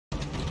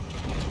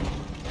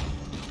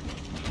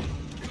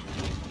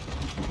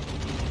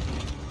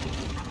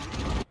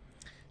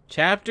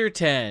Chapter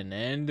 10,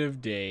 End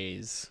of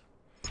Days.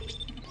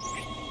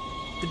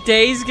 The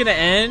day's gonna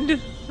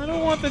end? I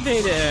don't want the day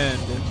to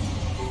end.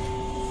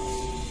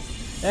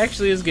 It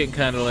actually is getting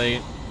kinda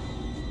late.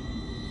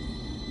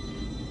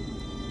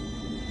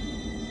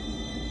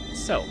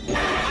 So.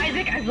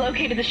 Isaac, I've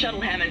located the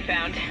shuttle Hammond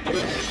found.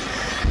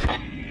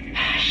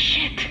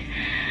 Shit.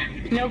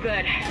 No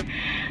good.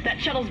 That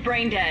shuttle's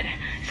brain dead.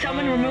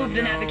 Someone removed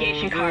the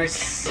navigation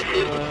cards.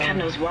 God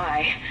knows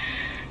why.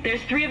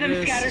 There's 3 of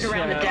them scattered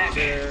around the deck.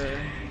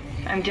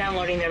 I'm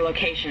downloading their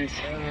locations.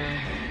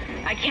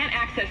 I can't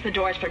access the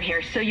doors from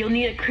here, so you'll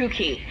need a crew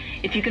key.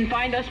 If you can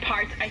find those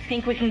parts, I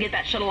think we can get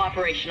that shuttle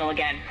operational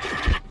again.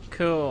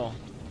 Cool.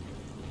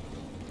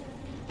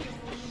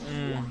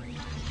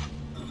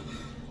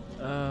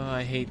 Oh,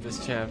 I hate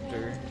this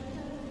chapter.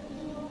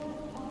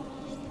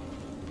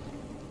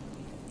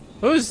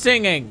 Who's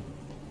singing?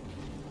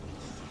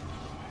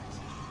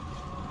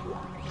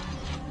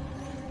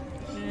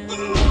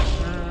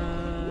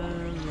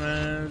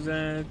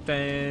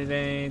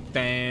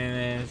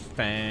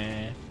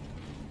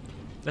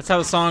 That's how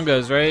the song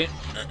goes, right?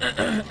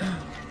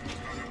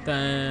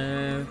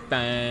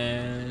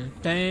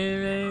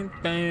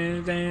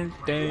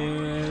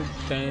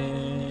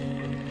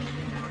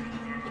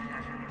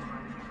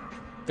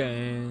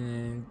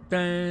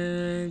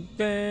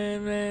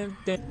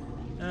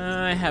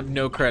 I have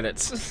no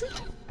credits.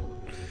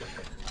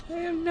 I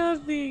have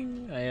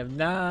nothing. I have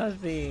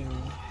nothing.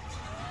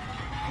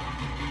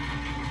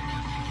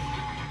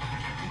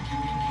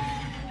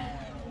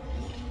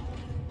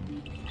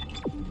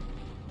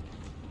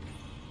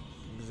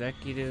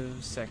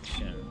 Executive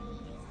section.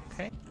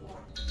 Okay.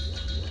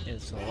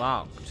 It's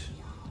locked.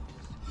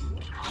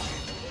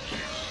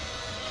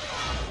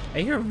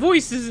 I hear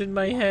voices in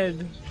my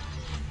head.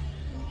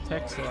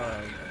 Text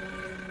log.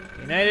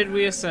 United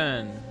we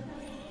ascend.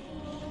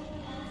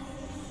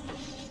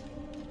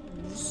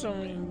 So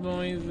many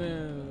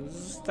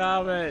noises.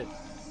 Stop it.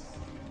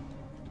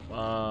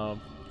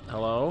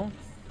 Hello?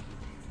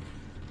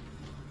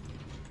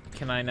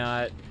 Can I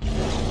not?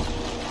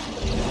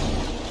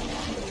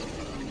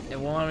 It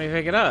won't let me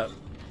pick it up.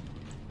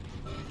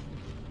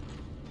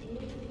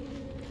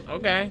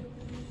 Okay.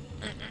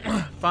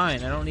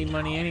 Fine, I don't need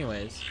money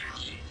anyways.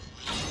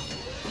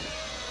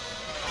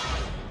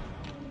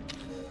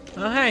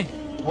 Oh, hey.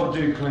 What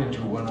do you cling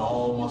to when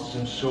all must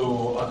seem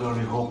so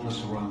utterly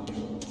hopeless around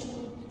you?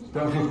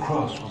 Dr.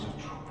 Cross was a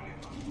true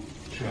believer.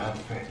 She had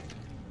faith.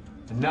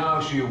 And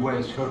now she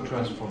awaits her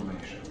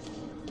transformation.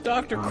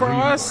 Dr.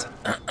 Cross?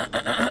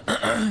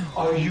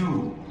 Are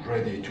you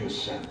ready to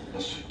ascend,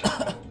 Mr.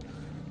 Tucker?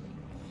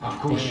 Of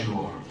course you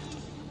are.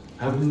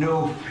 Have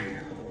no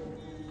fear.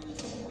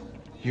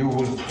 You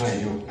will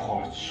play your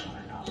part soon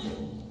enough.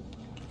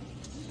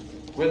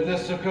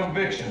 Witness the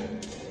conviction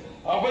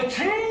of a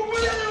true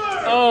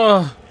believer!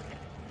 Oh.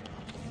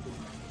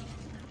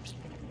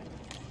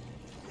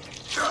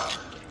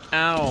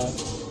 Ow.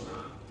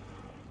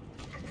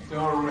 They're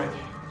ready.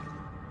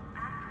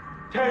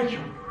 Take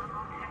you.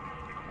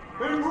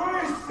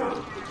 Embrace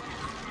them.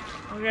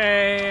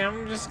 Okay,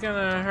 I'm just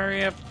gonna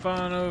hurry up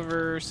on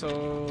over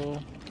so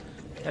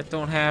that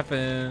don't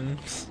happen.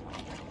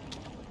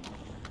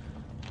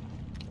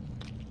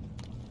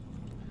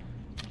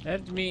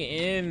 Let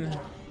me in.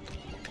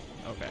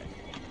 Okay.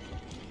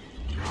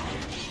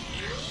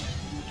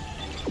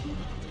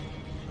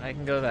 I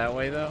can go that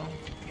way though.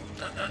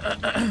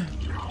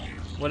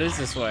 What is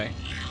this way?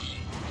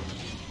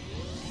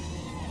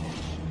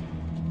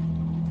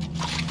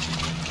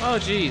 Oh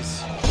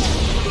jeez.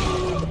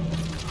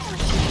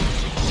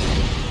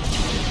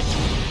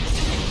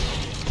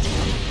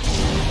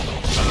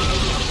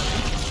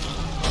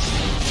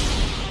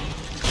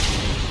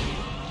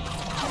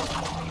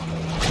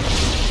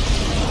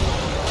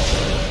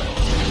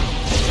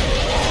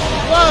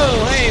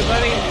 Whoa, hey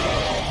buddy.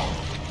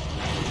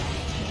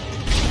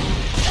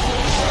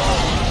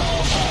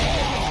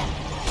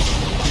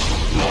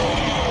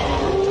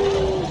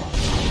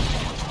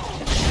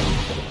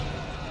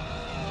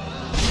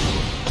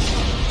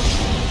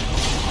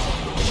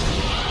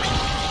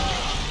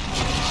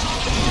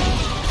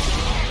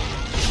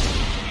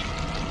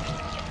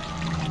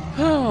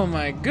 Oh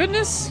my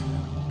goodness.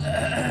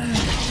 That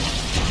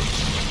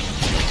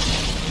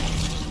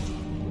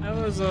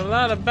was a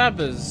lot of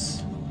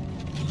babbas.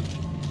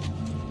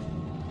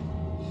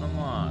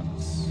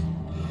 Unlocked.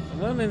 The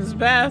women's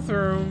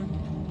bathroom.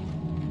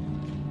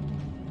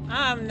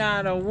 I'm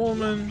not a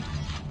woman.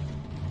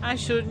 I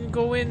shouldn't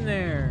go in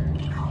there.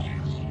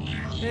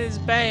 It's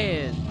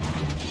bad.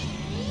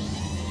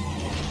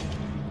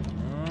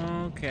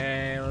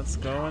 Okay, let's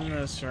go in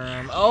this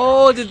room.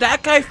 Oh, did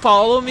that guy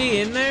follow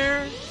me in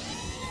there?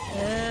 Oh,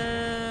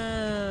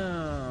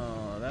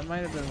 that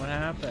might have been what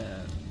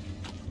happened.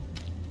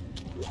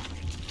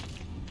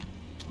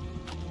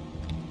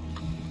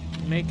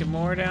 Making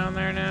more down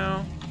there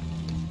now?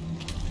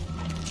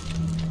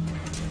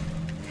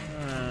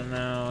 Oh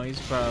no, he's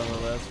probably,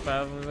 that's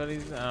probably what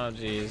he's, oh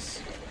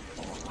jeez.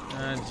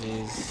 Oh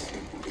jeez.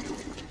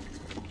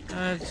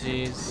 Oh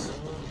jeez.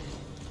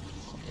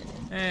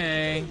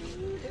 Hey.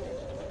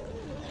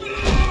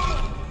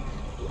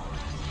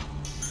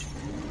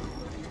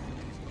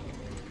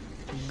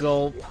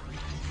 Gulp.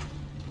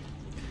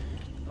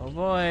 Oh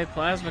boy,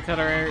 plasma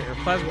cutter or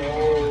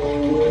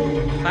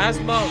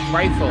plasma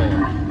rifle.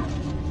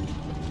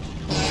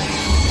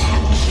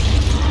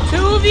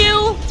 2 of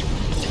you?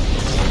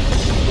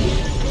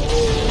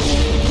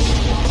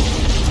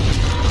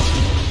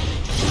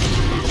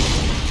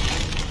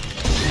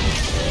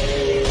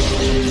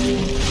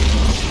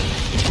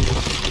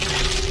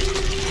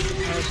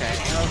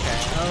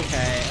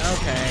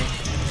 Okay.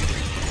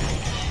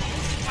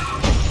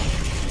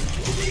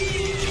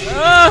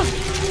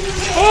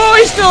 Oh,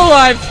 he's still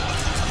alive!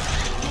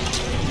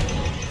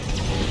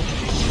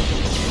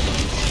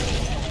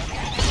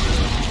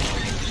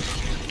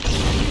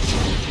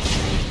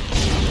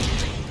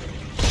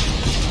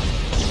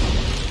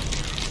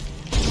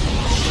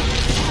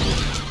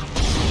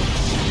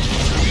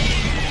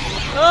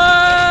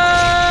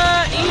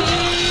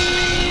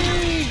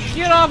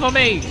 Get off of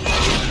me!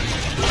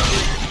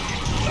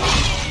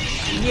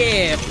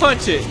 Yeah,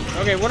 punch it.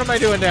 Okay, what am I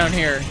doing down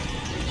here?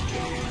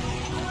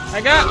 I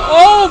got.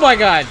 Oh my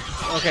god!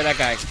 Okay, that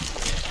guy.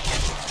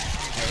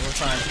 Okay, we're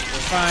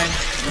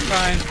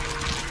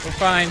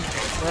fine.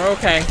 We're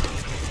okay.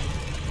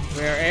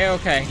 We're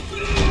A-okay.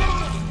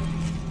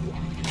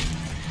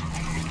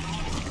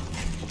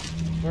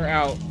 We're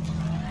out.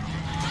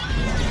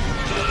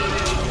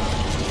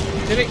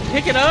 Did it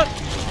pick it up?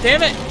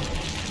 Damn it!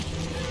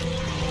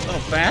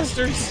 Little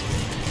bastards.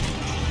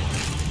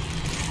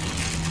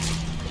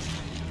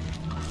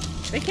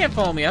 They can't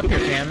follow me up here,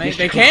 can they?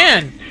 They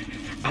can!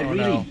 I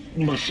really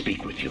must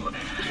speak with you.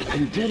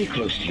 I'm very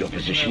close to your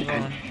position,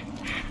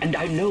 and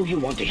I know you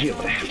want to hear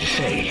what I have to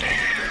say.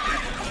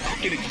 I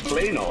can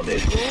explain all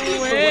this. So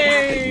what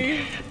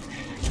happened?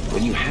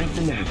 When you have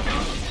the nav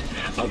cards,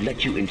 I'll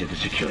let you into the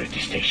security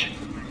station.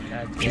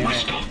 You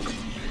must talk.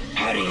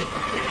 Hurry.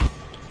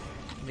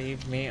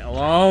 Leave me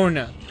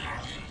alone.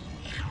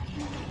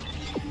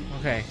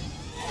 Okay.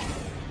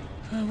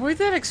 Where'd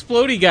that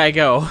explodey guy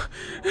go?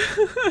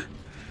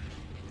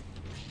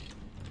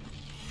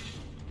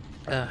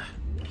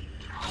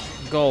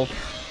 Gulp.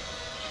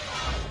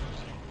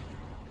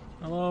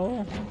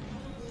 Hello?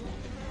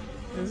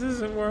 This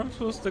isn't where I'm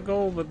supposed to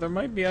go, but there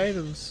might be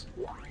items.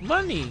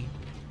 Money!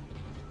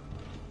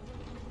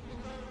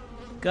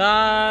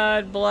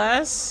 God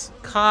bless.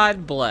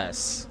 Cod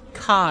bless.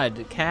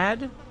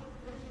 Cad?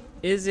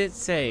 Is it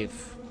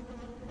safe?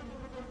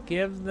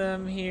 Give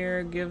them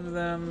here, give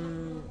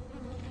them...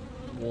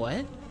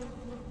 What?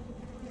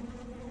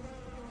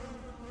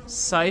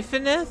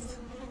 Siphoneth?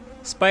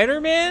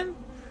 Spider-Man?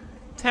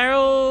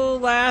 Terrell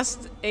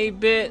last a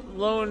bit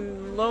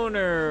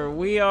loner.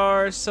 We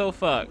are so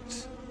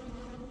fucked.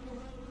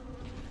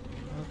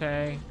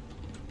 Okay.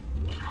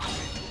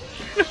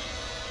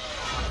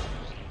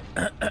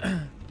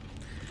 Okay,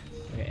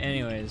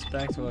 anyways,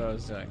 back to what I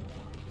was doing.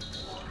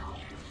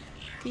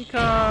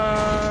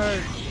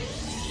 Keycard!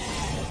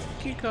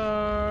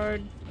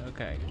 Keycard!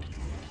 Okay.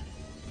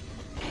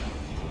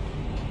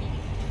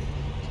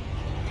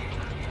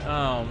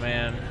 Oh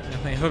man, I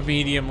only have a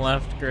medium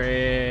left.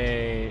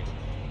 Great.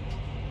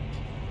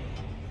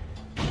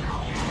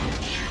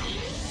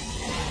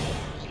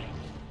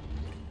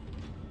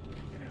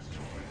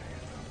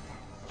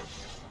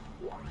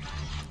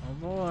 Oh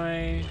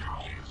boy.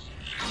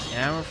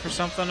 Ammo for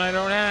something I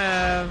don't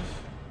have.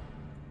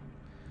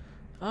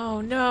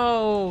 Oh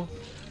no!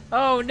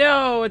 Oh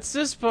no! It's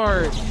this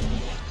part!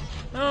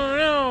 Oh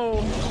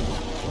no!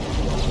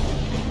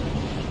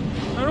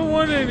 I don't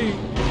want any!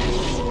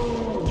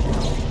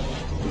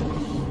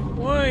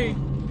 Why?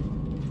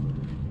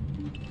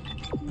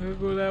 I'm gonna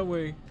go that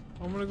way.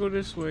 I'm gonna go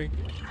this way.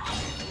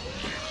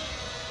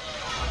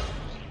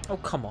 Oh,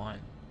 come on.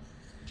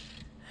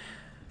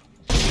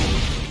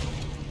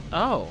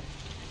 Oh.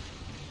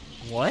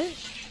 What?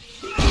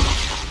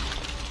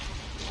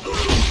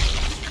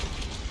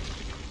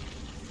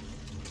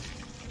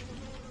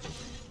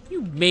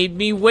 You made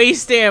me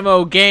waste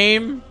ammo,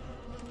 game!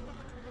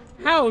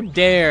 How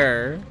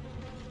dare!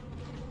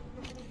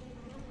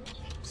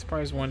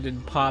 Surprised one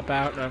didn't pop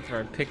out after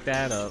I picked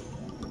that up.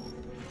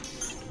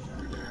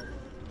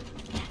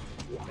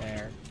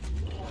 There.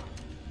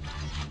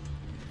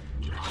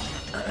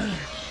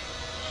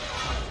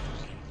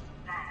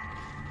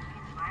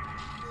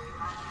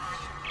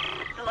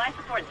 The life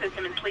support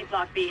system in Sleep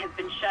Block B has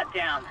been shut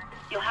down.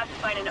 You'll have to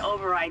find an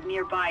override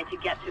nearby to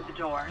get to the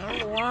door. I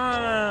don't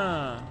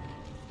wanna.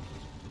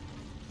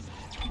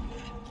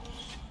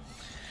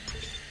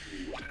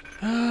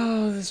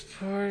 Oh, this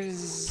part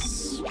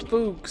is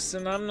spooks,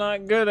 and I'm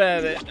not good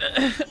at it.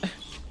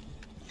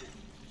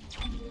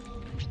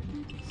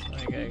 So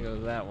I gotta go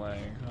that way,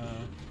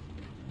 huh?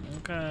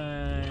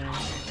 Okay.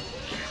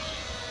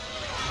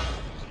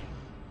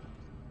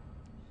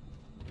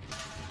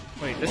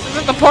 Wait, this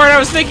isn't the part I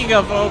was thinking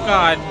of. Oh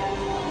god.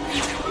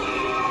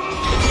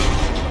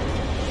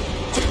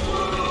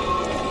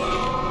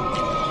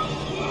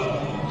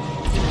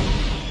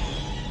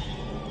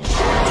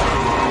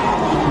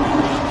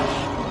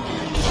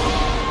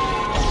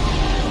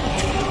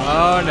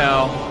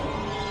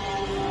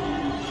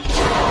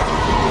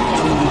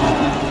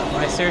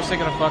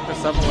 actually gonna fuck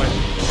this up away.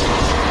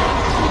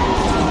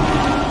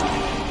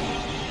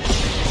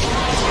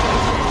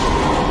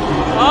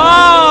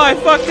 Oh, I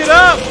fucked it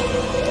up!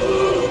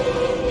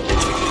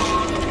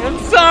 I'm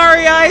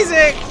sorry,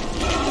 Isaac!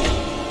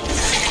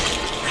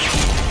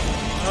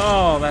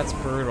 Oh, that's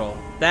brutal.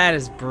 That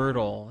is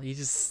brutal. He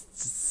just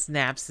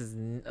snaps his...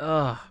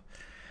 Ugh.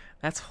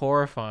 That's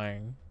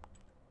horrifying.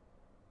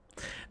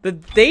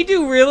 They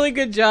do really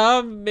good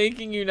job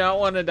making you not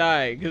want to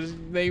die, because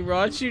they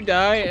watch you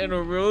die in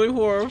a really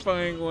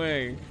horrifying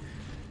way.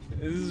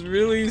 This is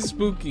really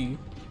spooky.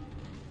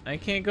 I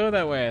can't go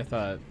that way, I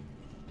thought.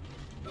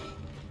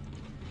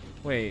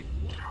 Wait,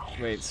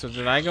 so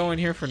did I go in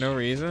here for no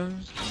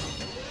reason?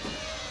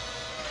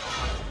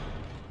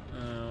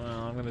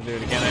 Well, I'm gonna do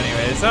it again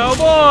anyways. Oh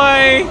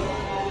boy!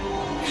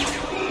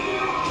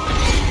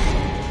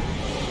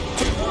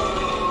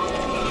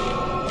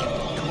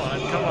 Come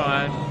on. Come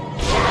on.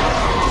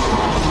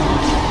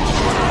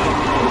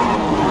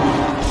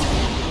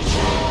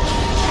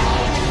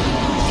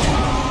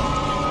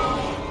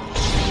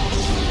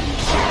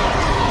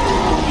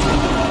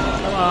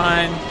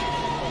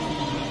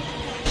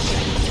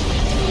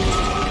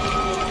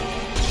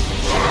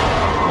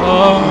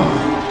 Oh.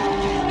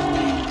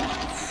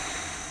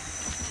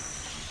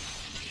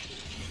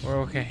 We're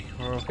okay.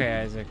 We're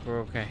okay, Isaac.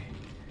 We're okay.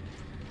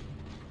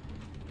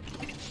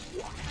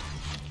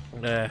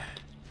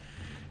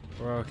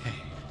 We're okay.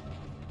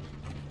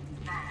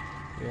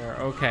 We are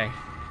okay.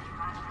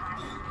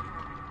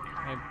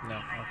 No,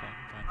 okay,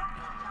 fine.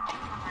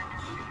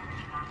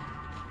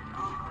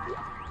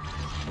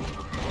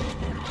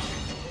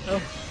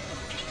 Oh.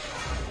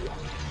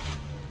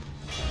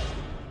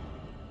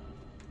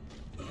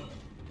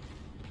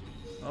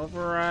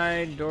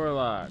 Override door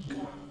lock.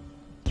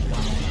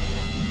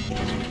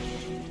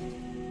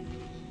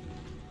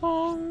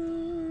 Bong.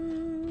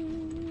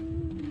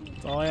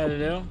 That's all I had to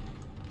do.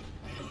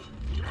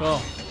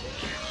 Cool.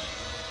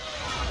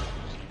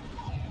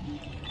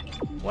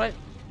 What?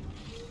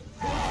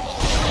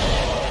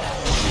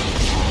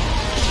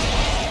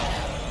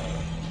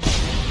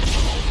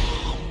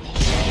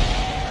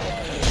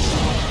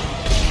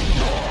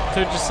 So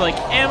just like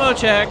ammo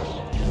check.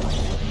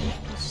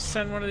 Just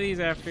send one of these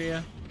after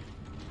you.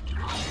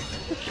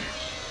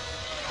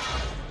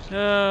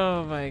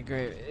 Oh my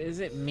god. Is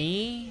it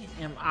me?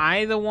 Am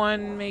I the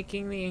one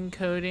making the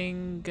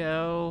encoding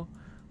go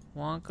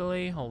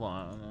wonkily? Hold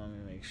on. Let me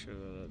make sure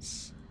that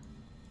it's...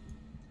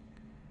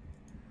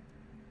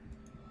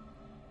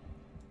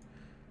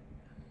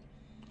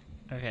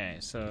 Okay,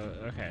 so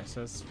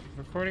it's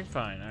recording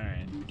fine. All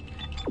right.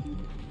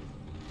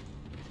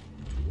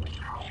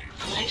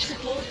 Life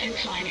support and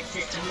climate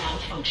system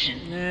malfunction.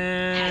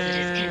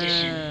 Hazardous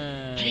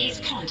condition. Please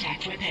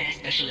contact repair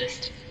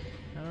specialist.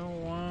 I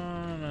don't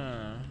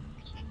wanna.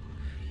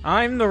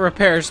 I'm the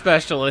repair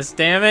specialist,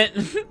 damn it.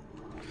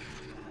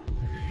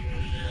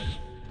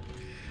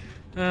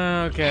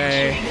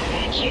 Okay.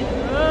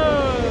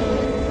 Oh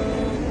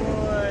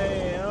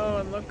boy. Oh,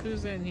 and look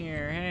who's in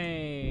here.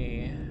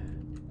 Hey.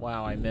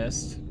 Wow, I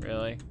missed.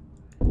 Really?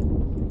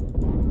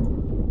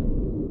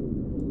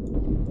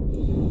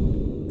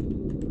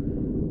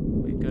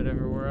 We good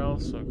everywhere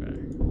else? Okay.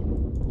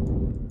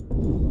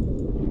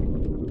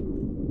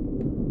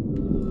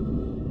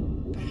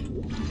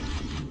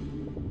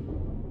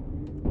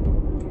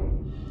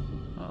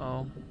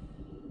 Uh-oh.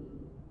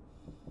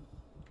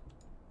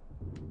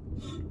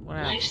 What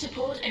happened? Life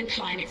support and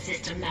climate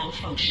system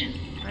malfunction.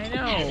 I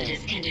know.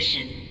 Hazardous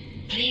condition.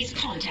 Please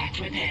contact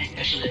repair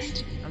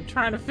specialist. I'm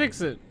trying to fix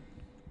it.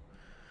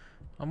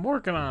 I'm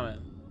working on it.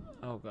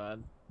 Oh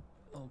god.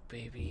 Oh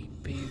baby,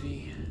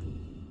 baby.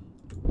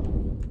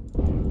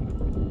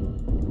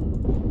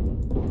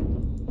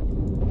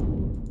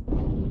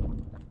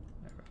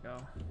 There we go.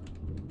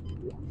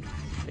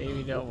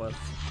 Baby dealt with.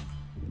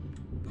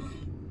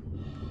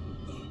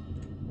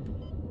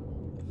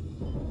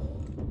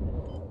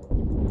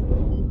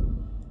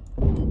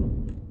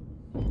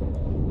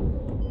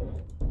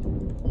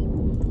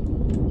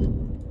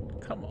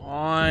 Come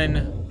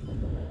on.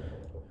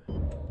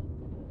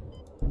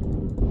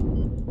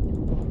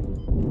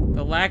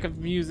 The lack of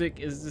music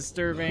is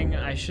disturbing.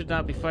 I should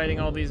not be fighting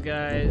all these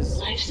guys.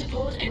 Life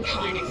support and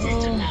climate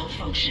system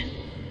malfunction.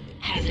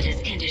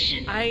 Hazardous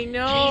condition. I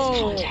know.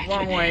 Please contact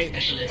Wrong way.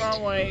 specialist.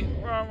 Wrong way.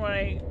 Wrong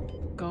way.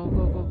 Go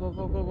go go go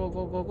go go go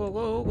go go go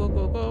go go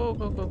go go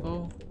go go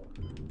go.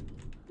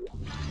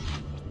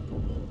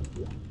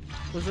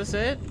 Was this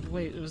it?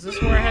 Wait, was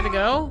this where I had to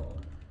go?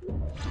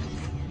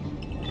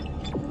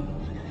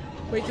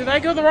 Wait, did I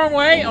go the wrong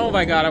way? Oh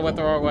my god, I went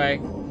the wrong way.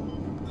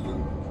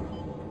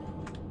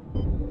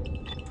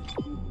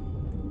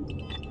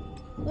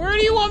 Where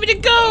do you want me to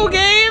go,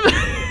 game?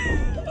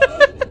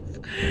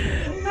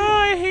 Oh,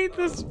 I hate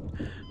this.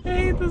 I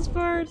hate this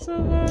part so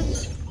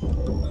much.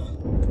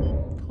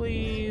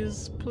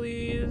 Please,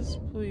 please,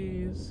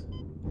 please.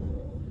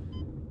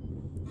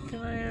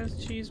 Can I have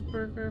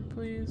cheeseburger,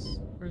 please?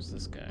 Where's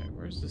this guy?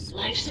 Where's this?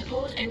 Life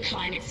support and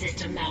climate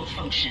system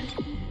malfunction.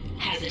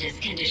 Hazardous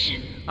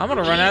condition. I'm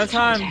gonna run out of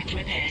time. Contact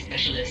repair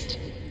specialist.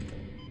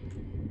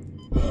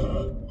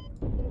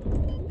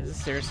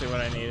 seriously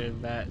what I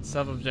needed. That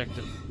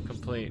sub-objective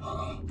complete.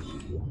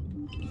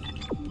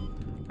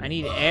 I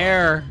need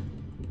air.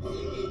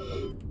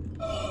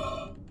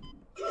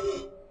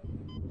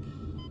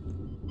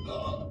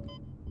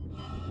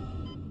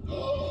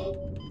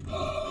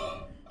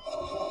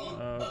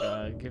 Oh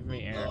god, give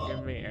me air,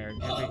 give me air, give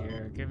me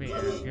air, give me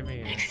air, give me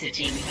air.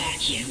 Exiting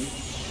vacuum.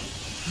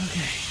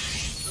 Okay.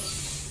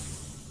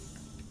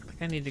 I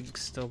think I need to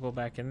still go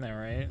back in there,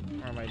 right?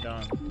 Or am I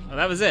done? Oh,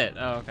 that was it.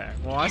 Oh, okay.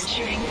 Well,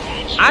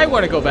 I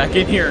want to go back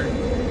in here.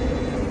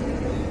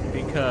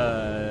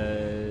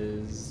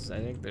 Because I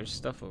think there's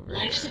stuff over here.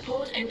 Life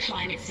support and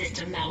climate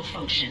system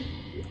malfunction.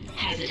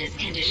 Hazardous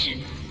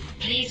condition.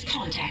 Please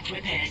contact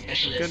repair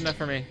specialist. Good enough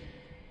for me.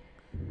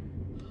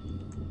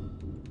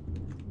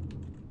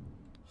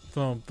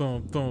 Thump,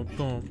 thump, thump,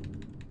 thump.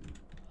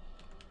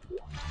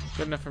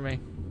 Good enough for me.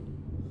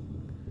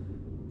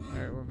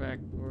 Alright, we're back.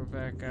 We're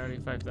back. Audi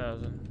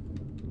 5000.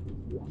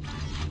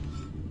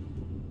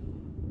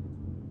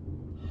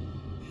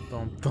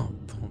 Thump,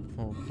 thump, thump,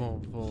 thump,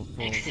 thump, thump,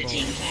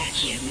 Exiting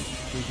vacuum.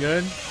 We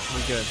good?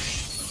 We good.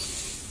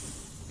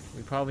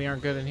 We probably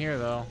aren't good in here,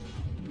 though.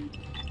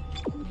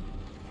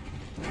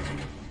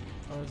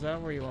 Oh, is that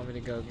where you want me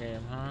to go,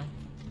 game, huh?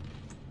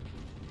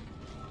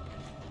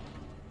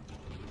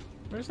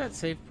 Where's that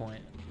save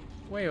point?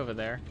 Way over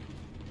there.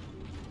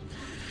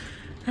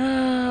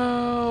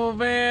 Oh,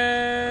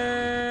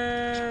 man!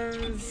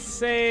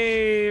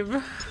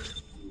 Save!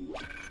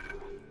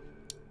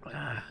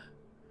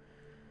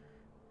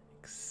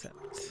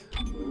 Accept.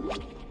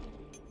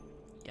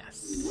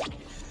 Yes.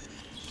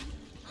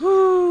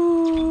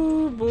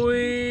 Whoo,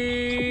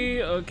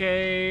 boy!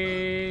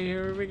 Okay,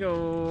 here we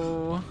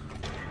go.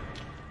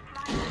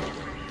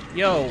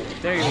 Yo,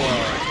 there you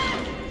are.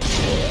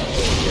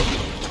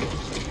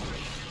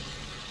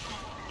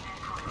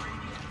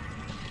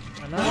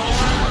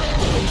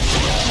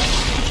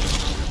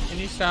 Can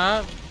you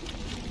stop?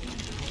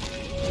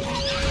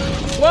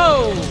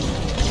 Whoa!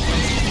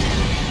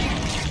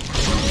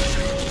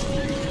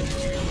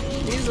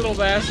 These little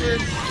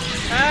bastards.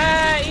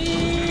 Ah,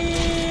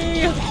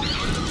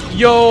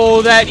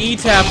 yo, that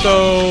E-tap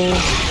though.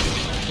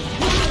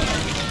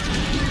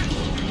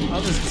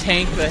 I'll just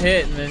tank the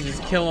hit and then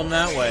just kill him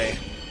that way.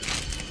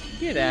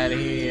 Get out of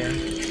here.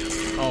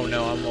 Oh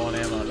no, I'm low on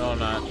ammo. No, I'm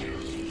not.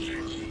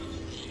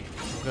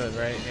 Good,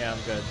 right? Yeah,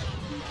 I'm good.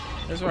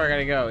 This is where I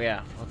gotta go,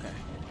 yeah, okay.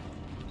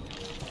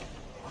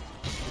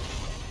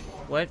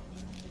 What?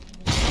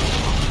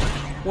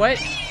 What?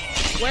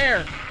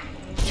 Where?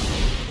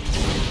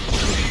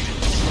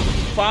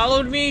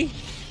 Followed me?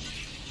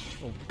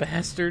 Oh,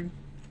 bastard.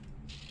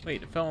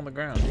 Wait, it fell on the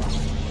ground.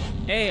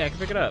 Hey, I can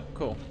pick it up.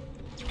 Cool.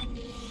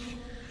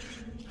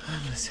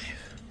 I'm gonna save.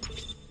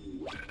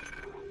 I'm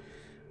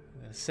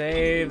gonna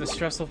save. The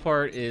stressful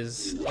part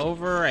is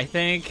over, I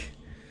think.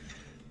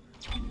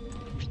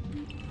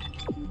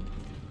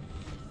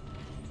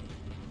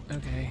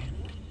 Okay.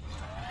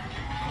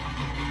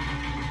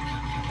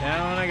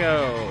 Down I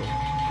go.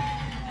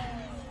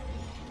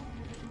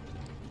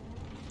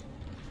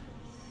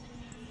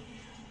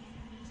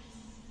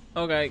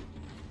 Okay.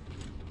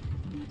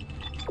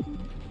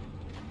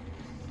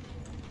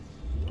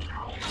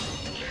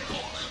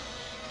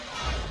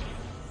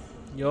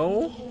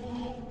 Yo.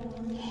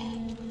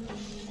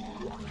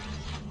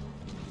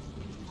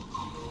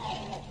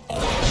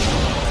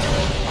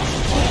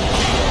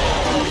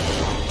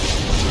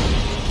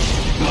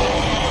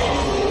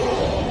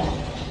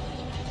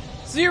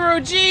 Zero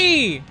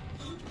G!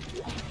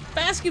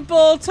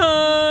 Basketball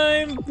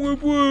time!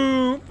 Whoop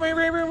whoop!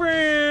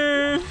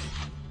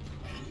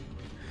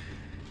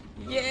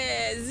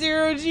 Yeah!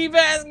 Zero G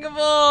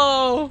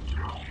basketball!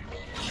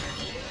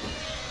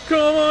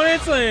 Come on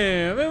and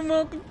slam! And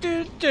welcome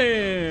to the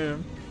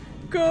jam!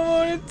 Come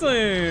on and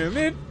slam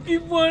if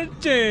you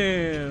want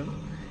to jam!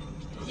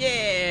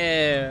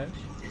 Yeah!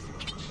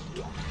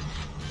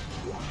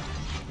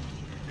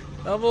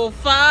 Level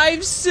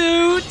 5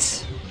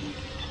 suit!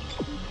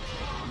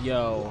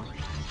 Yo,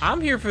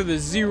 I'm here for the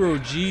Zero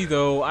G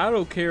though. I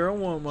don't care. I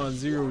want my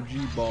Zero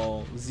G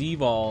ball, Z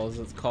ball as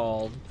it's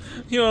called.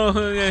 Yo,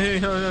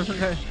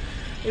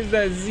 it's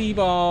that Z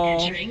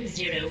ball. Entering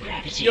zero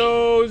gravity.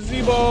 Yo,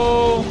 Z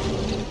ball.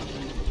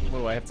 What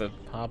do I have to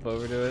hop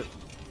over to it?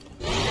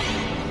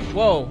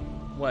 Whoa,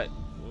 what?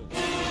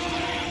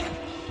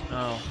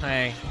 Oh,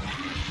 hey.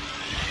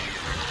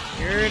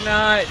 You're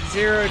not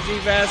Zero G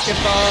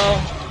basketball.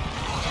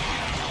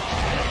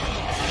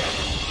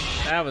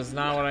 That was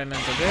not what I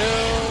meant to do.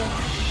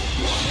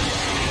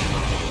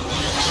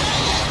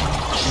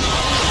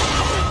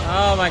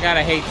 Oh my god,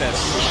 I hate this.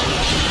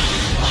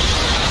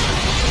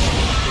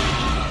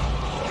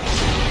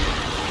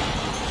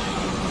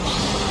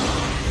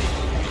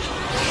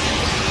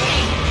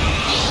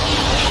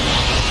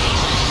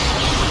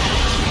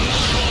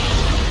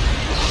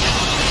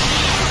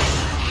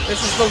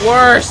 This is the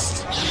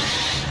worst.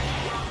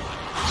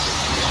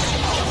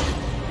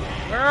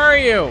 Where are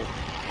you?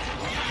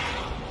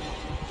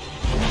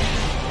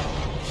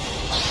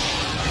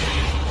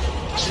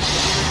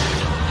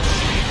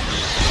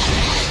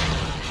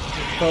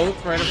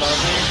 both right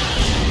above me?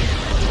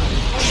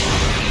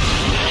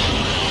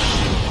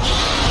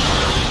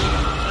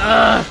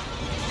 Ugh!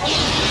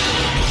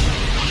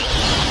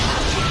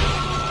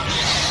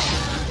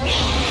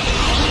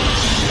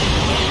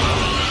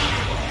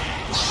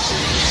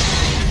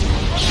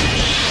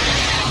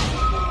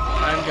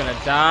 I'm gonna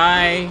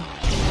die.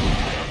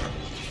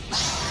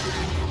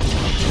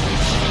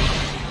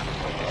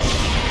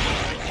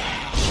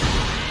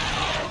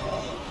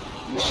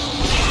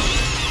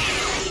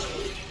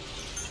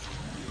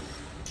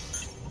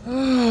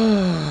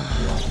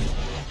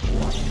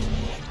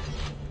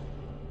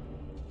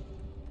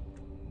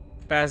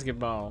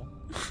 Basketball.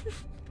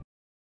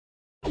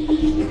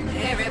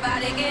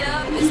 Everybody get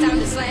up, it's time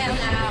to slam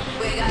now.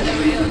 We got the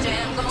real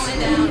jam going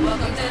down.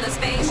 Welcome to the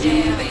Space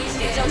Jam.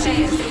 Get your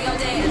chance, do your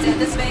dance at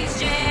the Space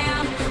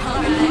Jam.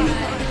 Alright.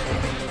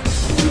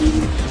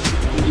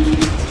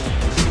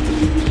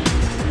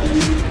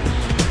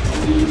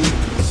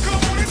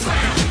 Come on and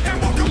slam,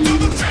 and welcome to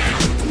the jam.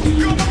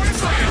 Come on and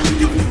slam,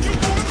 you want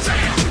to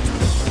jam.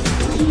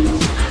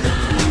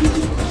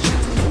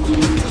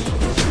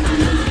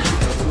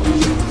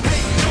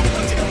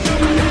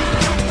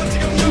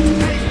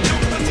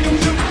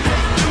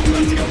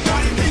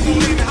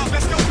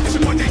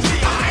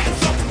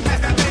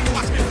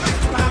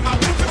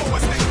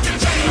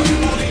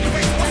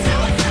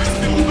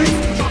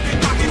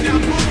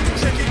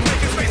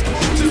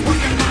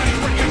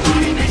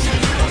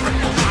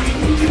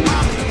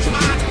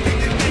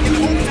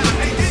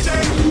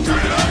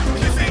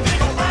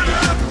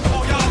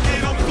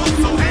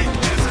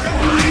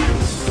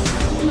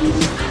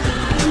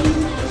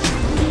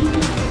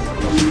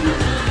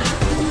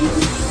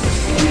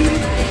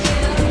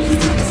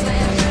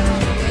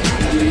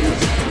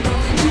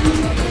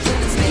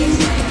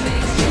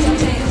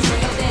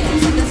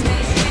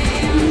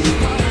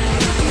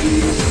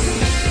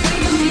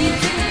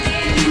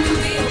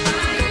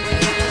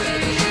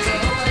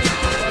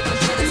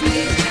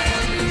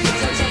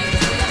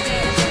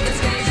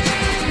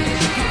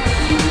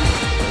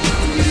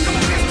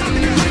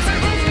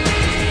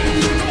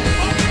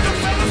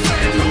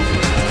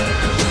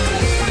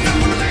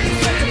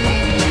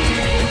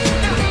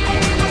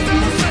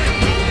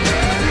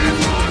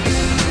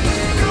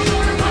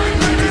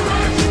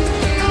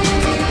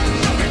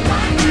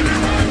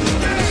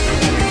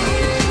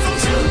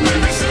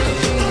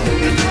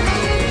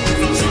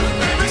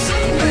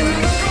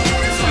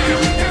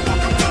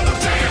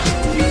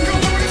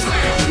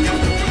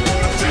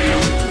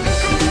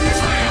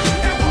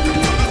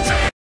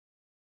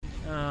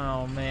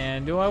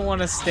 Do I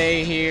want to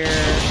stay here?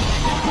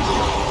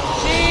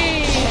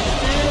 Jeez,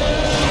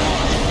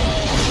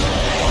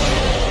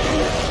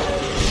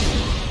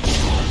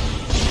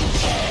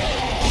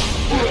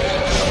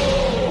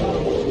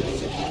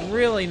 dude.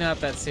 Really not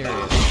that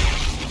serious.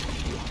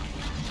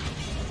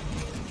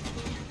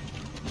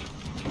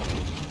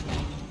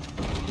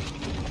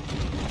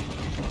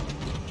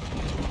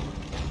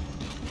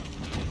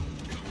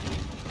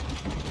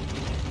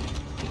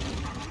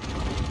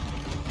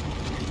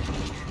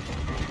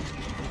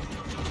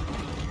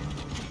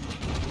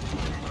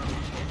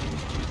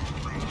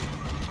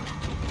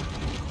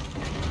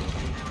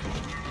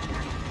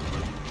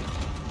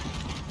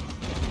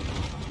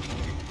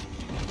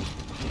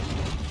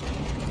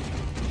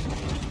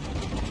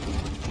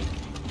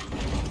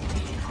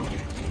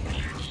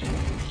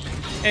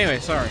 Anyway,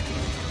 sorry.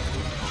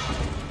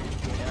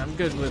 Yeah, I'm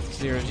good with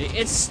 0G.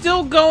 It's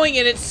still going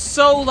and it's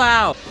so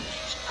loud.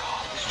 This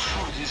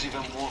truth is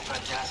even more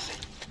fantastic.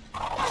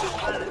 On the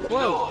planet Whoa.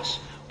 below us,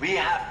 we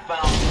have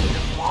found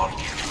the marker.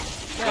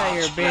 Get out of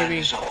here, God's plan baby.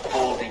 is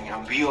unfolding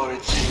and we are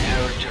its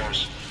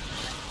inheritors.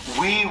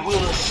 We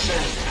will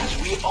ascend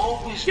as we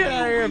always Get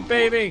out of here, knew we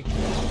baby. would.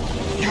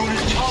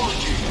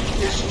 Unitology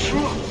is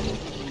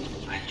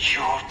truth. And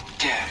your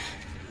death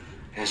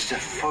is the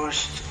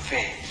first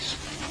phase.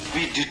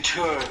 We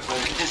deter the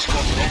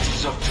physical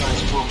nexus of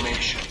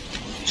transformation.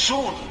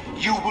 Soon,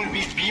 you will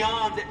be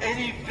beyond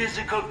any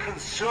physical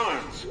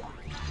concerns.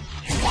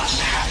 You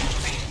must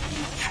have me.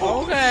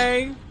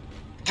 Okay.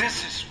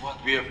 This is what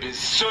we have been This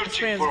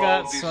searching man's for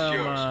all got these some,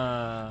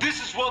 years.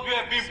 This is what we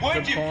have been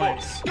waiting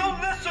points. for.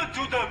 Don't listen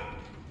to them.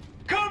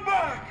 Come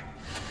back.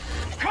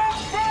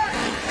 Come back.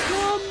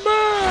 Come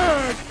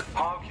back.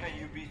 How can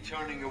you be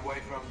turning away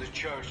from the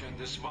church in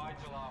this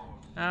vital hour?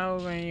 How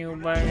can you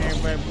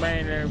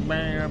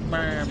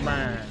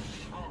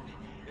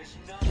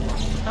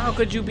How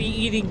could you be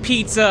eating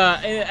pizza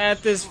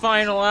at this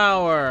final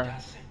hour?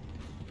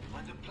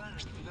 On the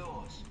planet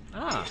below us.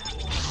 Ah.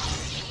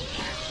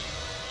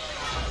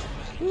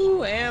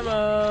 Ooh,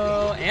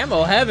 ammo.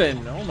 Ammo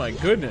heaven. Oh my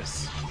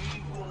goodness.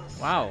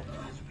 Wow.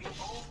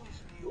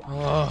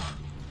 Oh.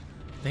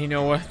 They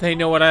know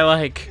what I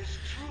like.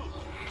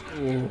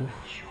 Ooh.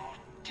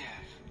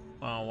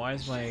 Wow, why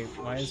is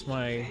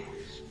my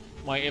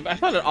I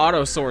thought it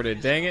auto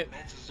sorted, dang it.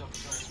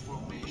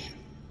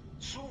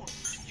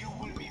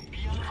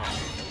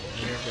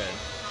 You're good.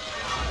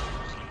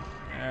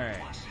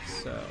 Alright,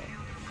 so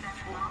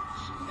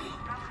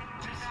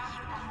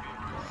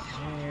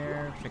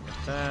here, Pick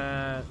up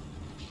that.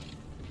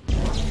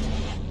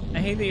 I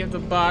hate that you have to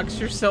box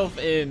yourself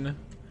in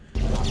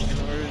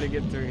order to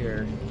get through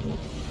here.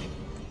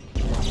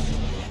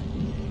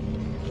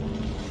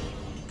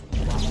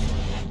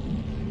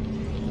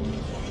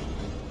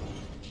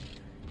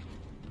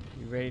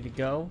 You ready to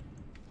go?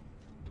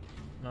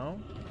 No?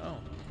 Oh.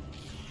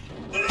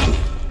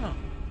 Oh.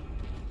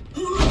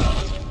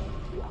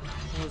 Well,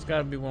 there's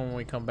gotta be one when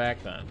we come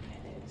back then.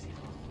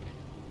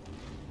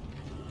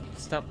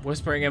 Stop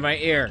whispering in my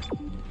ear.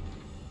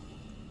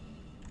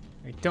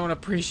 I don't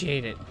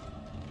appreciate it.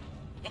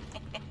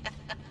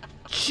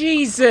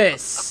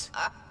 Jesus!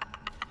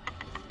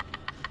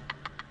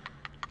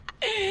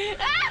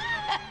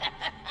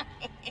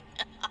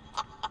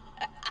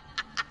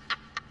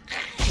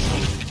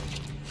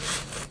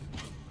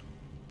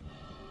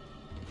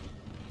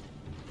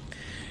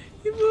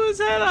 He blew his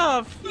head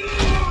off.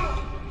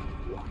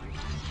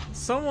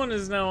 Someone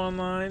is now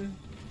online.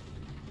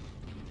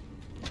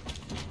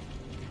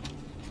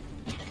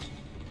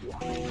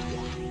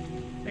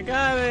 I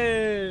got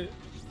it.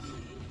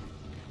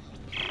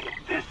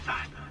 This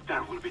time,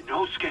 there will be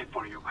no escape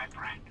for you, my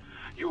friend.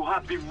 You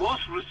have been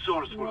most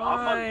resourceful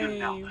up until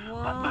now,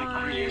 but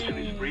my creation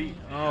is free.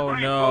 Oh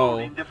Reborn no.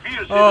 in the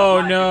fierce Oh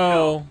light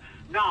no. itself.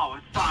 Now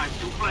it's time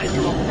to play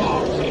your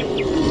part.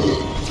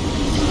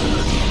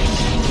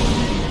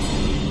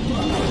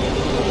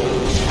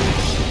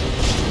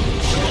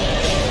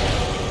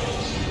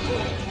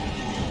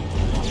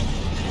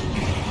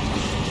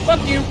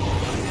 Fuck you.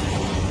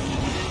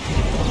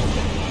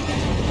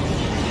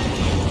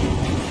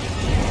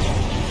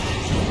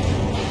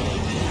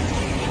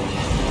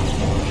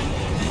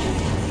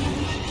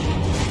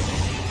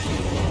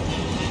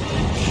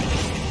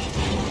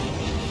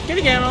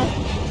 Kitty ammo.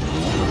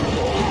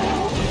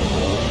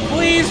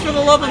 Please, for the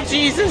love of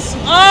Jesus.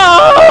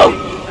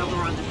 Oh!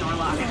 Overrun the door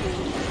lock.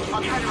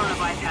 I'll try to run a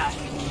bypass.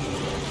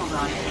 Hold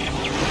on.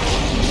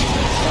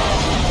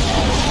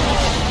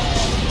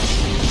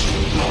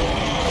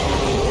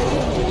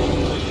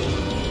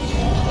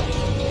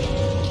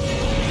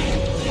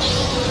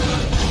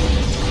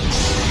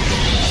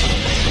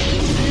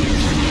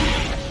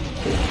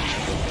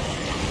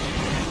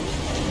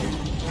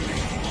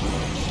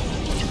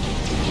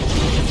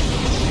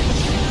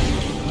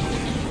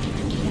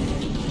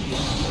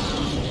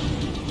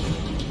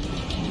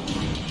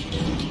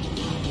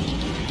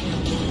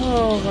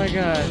 Oh my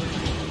god.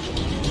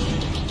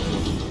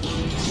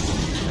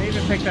 I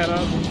even pick that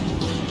up.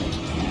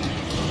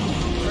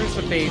 Where's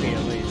the baby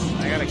at least?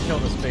 I gotta kill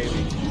this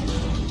baby.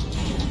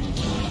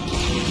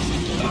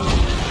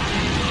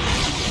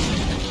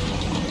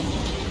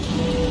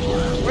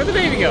 Where'd the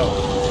baby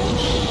go?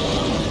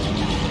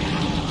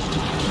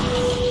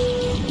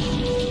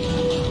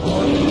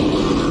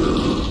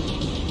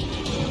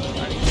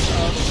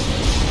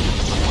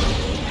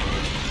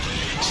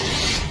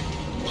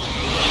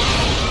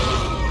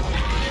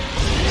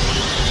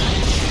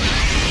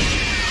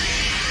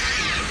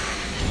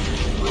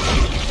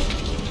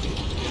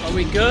 Are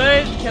we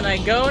good? Can I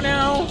go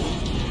now?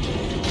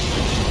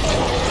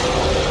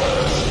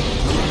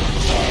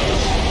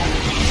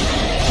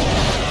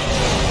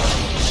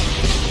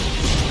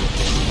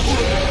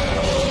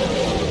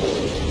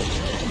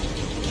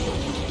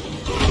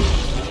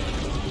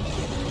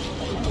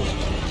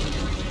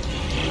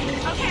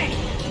 Okay,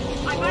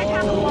 I might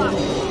have a lock.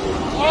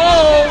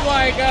 Oh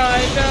my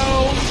god,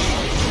 no!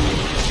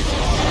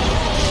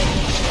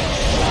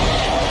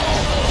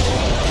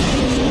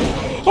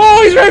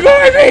 Oh, he's right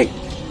behind me!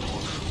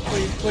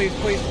 Please,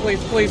 please, please,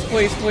 please,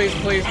 please, please,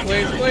 please,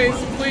 please, please,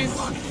 please.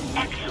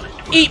 Excellent.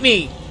 Eat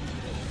me!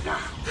 Now,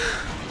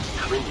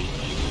 come in.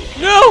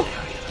 No!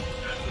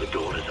 The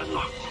door is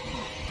unlocked.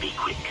 Be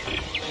quick.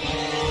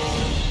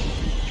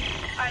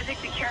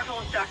 Isaac, be careful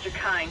with Dr.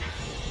 Kine.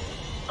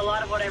 A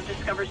lot of what I've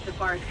discovered so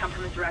far has come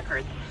from his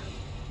records.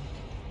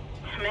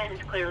 The man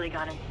has clearly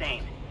gone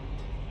insane.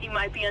 He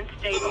might be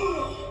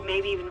unstable,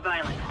 maybe even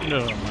violent.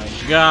 Oh my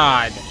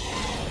god.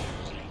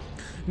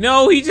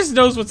 No, he just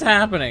knows what's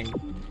happening.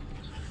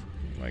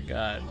 Oh my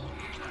god.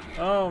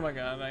 Oh my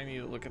god, I need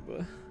to look at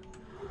the...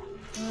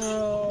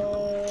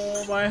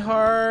 Oh, my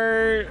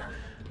heart.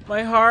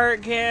 My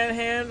heart can't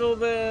handle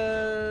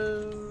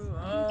this.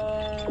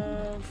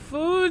 Oh,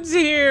 food's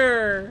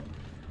here.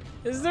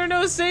 Is there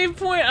no save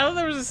point? I thought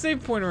there was a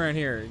save point around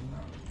here.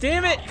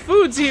 Damn it,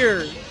 food's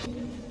here.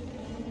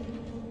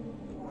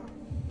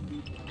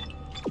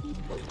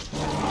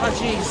 Oh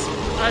jeez.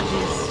 Oh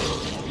jeez.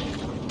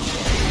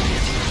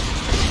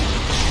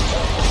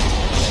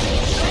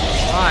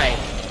 Why?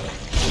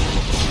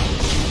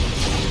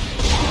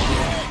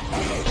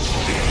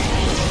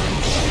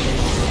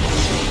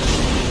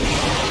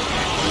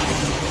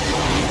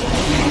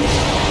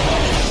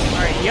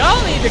 Alright,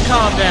 y'all need to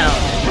calm down.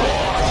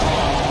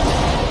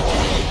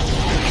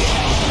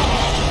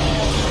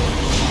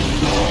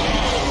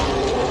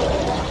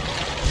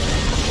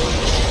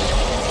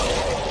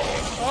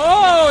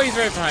 Oh, he's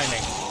right behind me.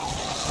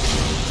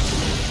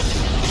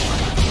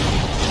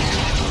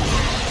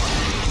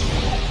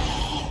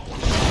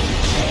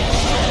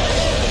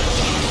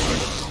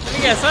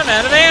 Yes, I'm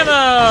out of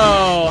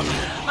ammo!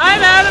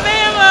 I'm out of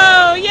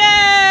ammo! Yay!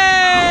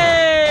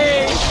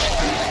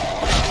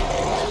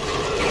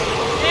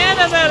 And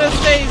I'm out of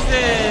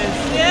stasis!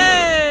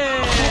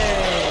 Yay!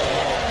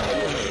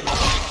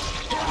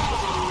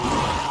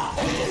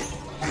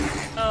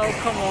 Oh,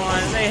 come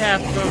on. They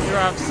have to go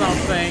drop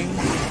something.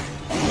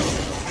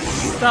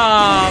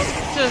 Stop.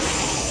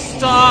 Just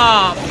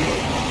stop.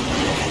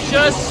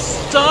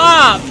 Just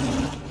stop.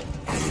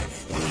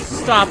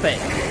 Stop it.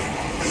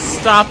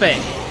 Stop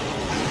it.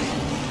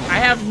 I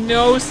have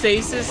no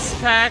stasis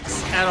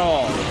packs at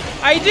all.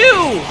 I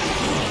do!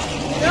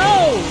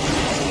 No!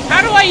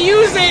 How do I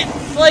use it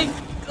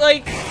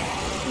like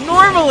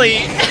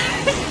normally?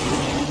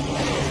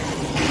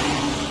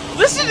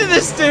 Listen to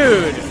this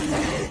dude!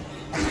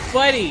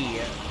 Buddy.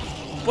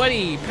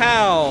 Buddy,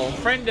 pal,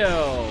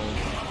 friendo.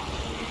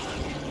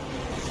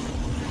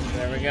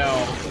 There we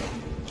go.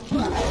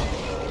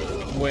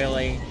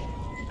 Willy.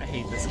 I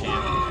hate this game.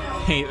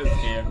 I hate this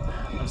game.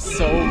 I'm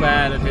so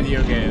bad at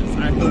video games.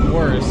 I'm the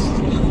worst.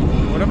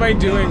 What am I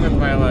doing with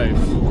my life?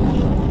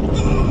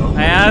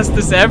 I ask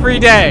this every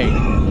day.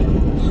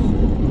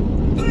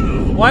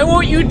 Why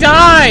won't you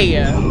die?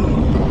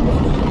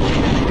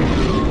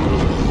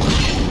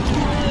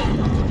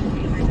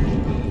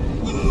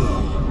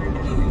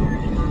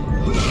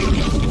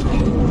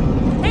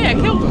 Hey, I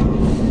killed him.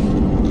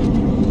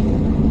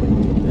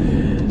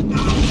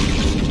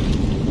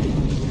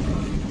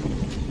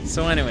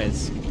 So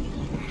anyways.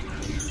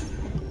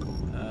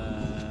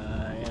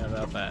 Yeah,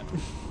 about that.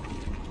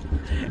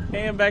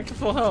 Hey, I'm back to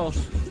full health.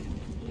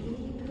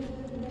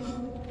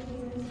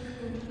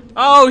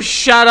 Oh,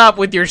 shut up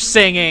with your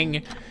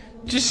singing.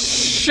 Just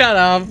shut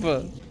up.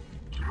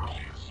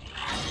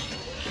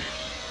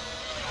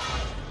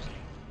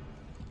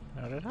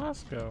 How did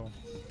Haas go?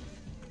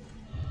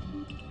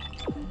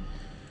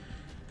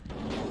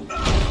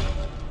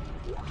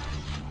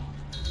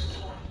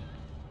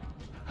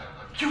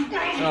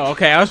 Oh,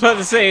 okay. I was about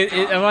to say,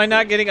 am I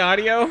not getting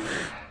audio?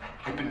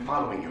 I've been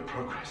following your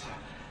progress.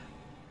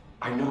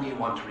 I know you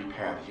want to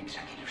repair the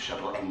executive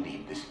shuttle and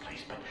leave this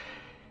place, but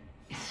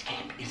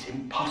escape is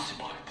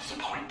impossible at this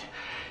point.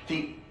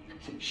 The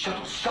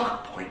shuttle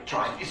shock point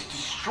drive is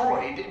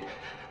destroyed.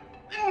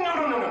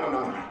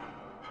 No.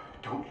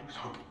 Don't lose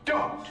hope.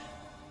 Don't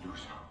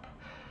lose hope.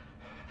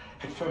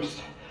 At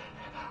first,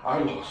 I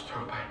lost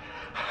hope.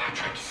 I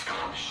tried to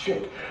scuttle the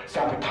ship,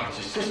 sabotage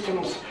the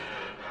systems.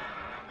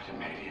 But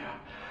Amelia,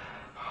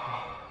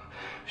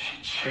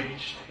 she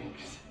changed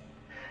things.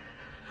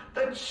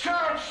 The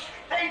church,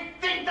 they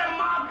think the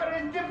marker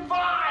is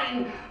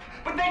divine,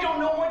 but they don't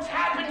know what's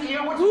happened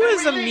here. Who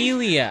is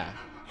Amelia?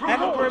 I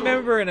don't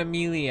remember an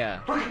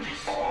Amelia. Look at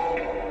this.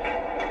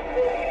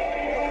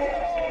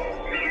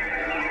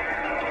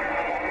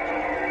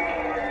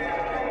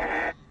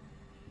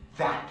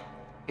 That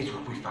is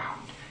what we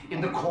found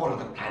in the core of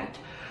the planet.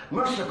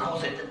 Mercer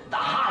calls it the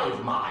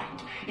hive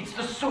mind. It's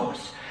the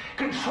source,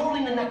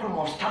 controlling the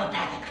necromorphs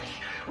telepathically.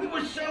 We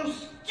were so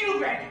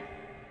stupid.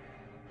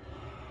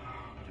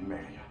 But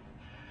Amelia,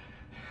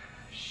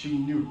 she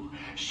knew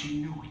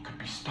it could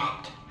be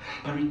stopped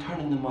by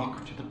returning the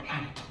marker to the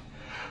planet.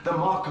 The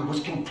marker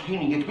was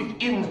containing it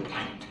within the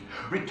planet.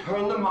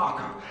 Return the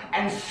marker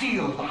and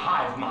seal the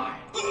hive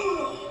mind.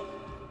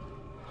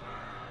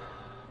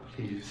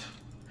 Please.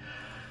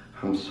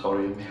 I'm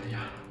sorry,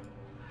 Amelia.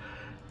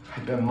 I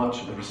bear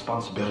much of the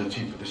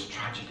responsibility for this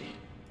tragedy.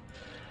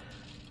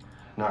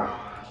 Now,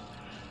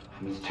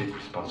 I must take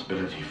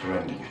responsibility for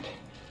ending it.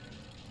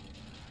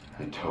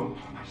 Atone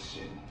for my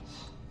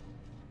sins.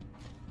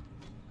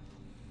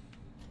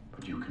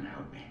 But you can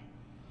help me.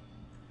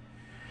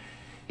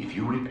 If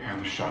you repair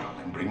the shuttle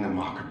and bring the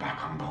marker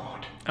back on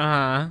board,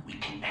 we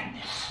can end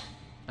this.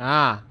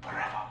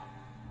 Forever.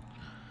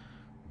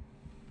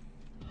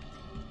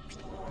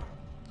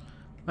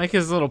 Like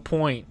his little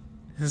point.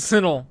 His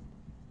little...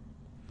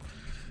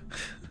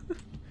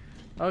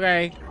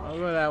 Okay, I'll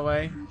go that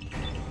way.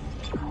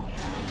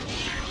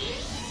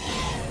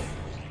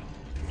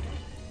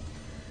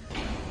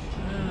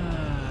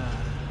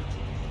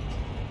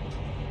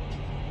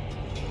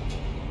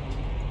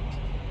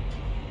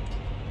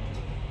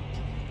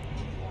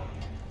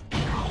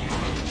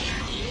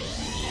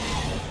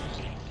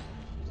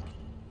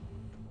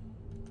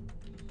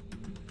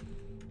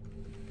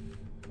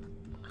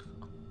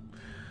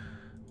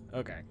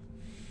 Okay.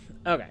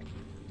 Okay.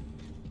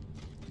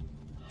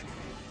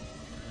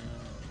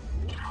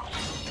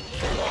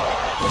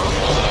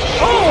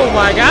 Oh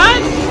my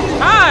god!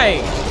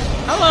 Hi!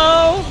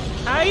 Hello!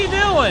 How you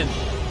doing?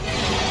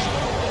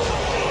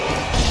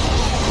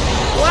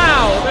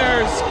 Wow,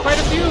 there's quite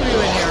a few of you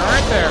in here,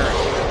 aren't there?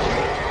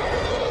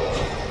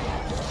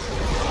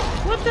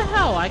 What the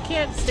hell? I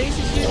can't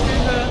stasis you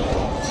through the...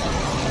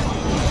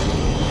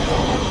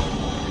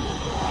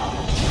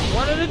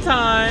 One at a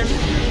time.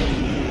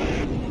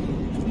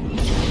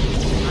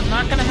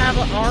 I'm not gonna have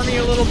an army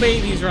of little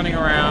babies running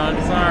around,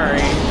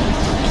 sorry.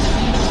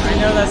 I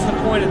know that's the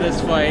point of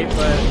this fight,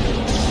 but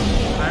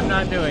I'm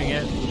not doing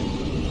it.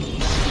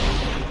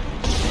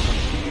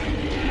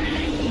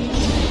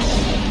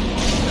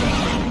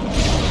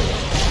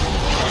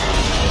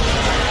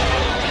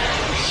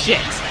 Shit.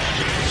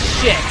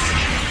 Shit.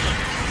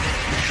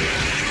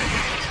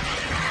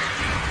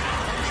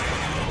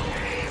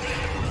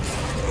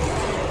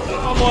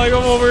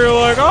 I'm over here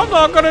like, I'm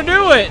not gonna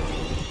do it.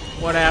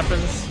 What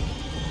happens?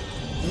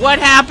 What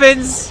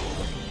happens?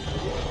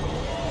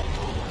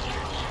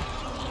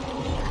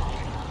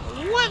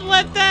 What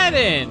let that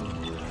in?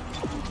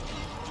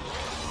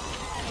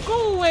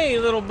 Go away,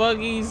 little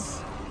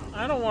buggies.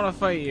 I don't want to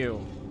fight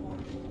you.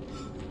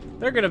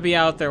 They're gonna be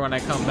out there when I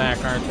come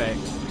back, aren't they?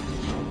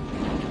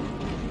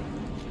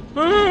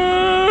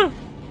 Ah!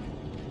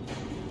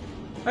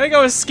 I think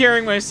I was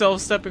scaring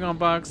myself stepping on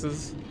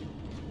boxes.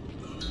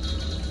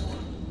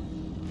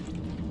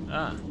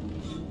 Ah.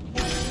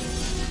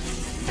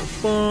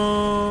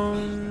 Boom.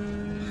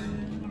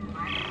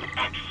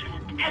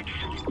 Excellent,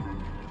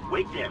 excellent.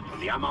 Wait there for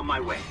me. I'm on my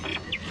way.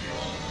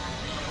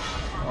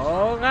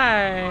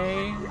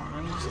 Okay.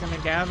 I'm just gonna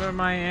gather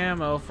my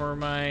ammo for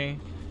my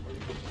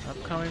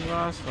upcoming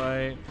boss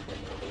fight.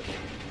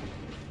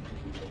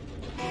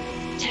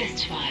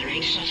 Test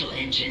firing shuttle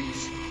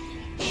engines.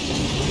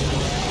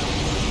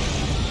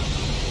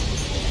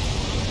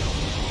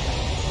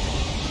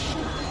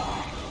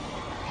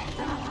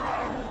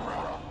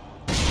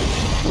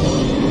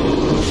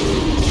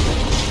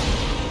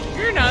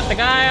 You're not the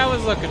guy I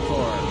was looking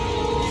for.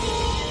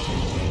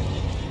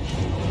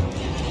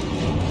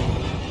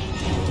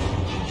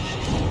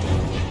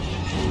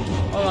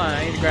 Hold on,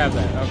 I need to grab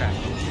that. Okay.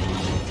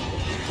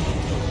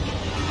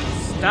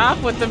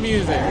 Stop with the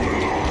music.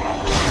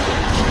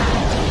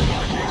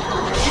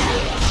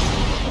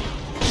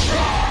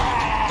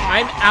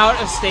 I'm out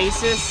of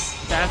stasis.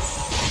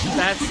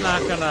 That's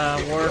not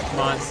gonna work,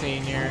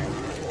 Monsignor.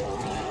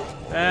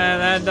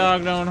 That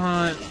dog don't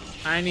hunt.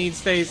 I need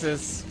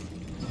stasis.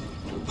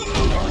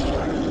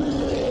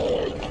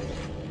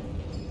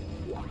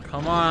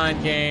 Come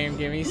on, game.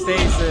 Give me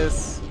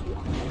stasis.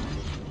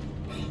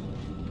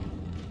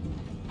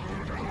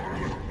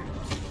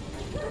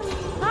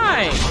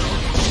 Hi.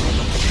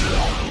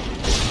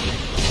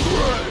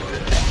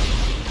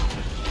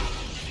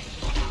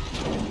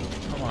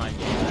 Come on,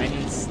 game. I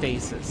need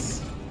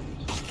stasis.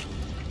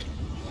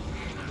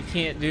 You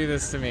can't do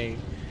this to me.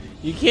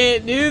 You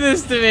can't do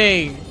this to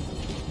me.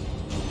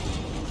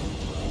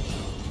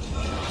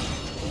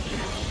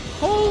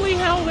 Holy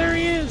hell, there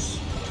he is.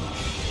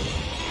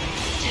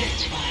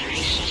 Test firing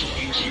shuttle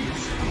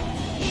engines.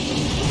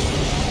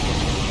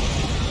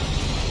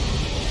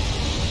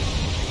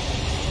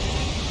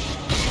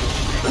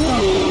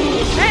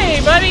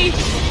 Hey, buddy.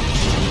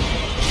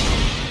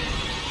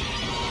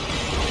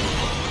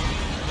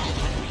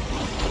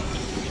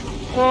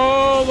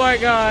 Oh my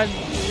god.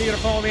 Is he gonna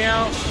call me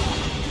out?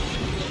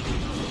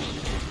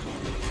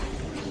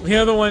 The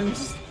other one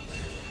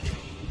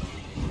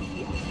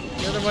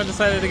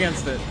decided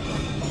against it.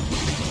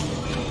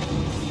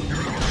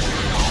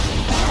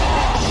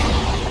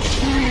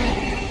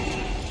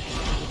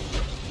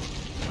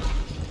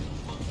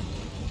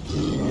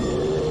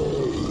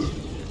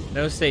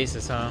 No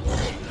stasis, huh?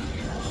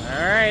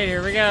 Alright,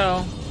 here we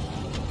go.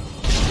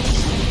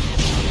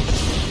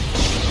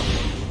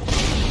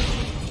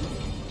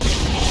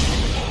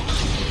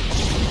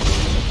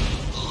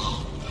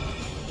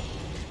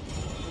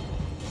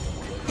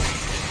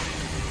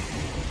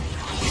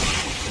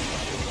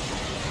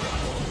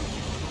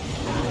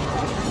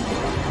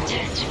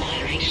 Test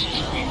firing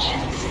shuttle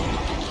engines.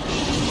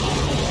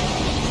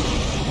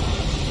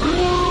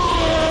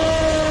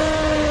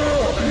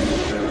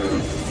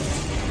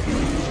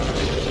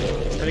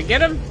 Did I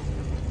get him?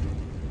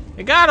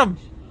 I got him!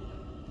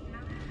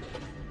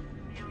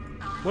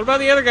 What about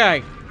the other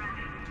guy?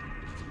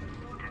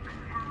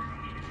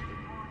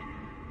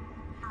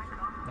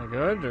 Am I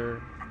good,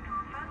 or?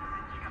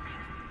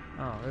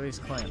 Oh, release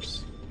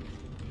clamps.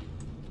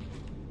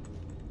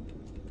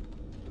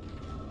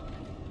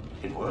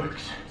 It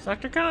works.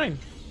 Dr. Kine.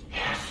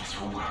 Yes, this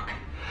will work.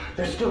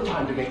 There's still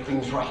time to make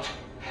things right.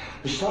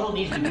 The shuttle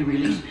needs to be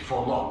released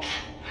before launch.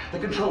 The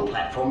control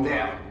platform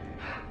there.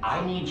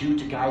 I need you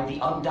to guide the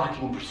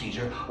undocking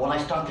procedure while I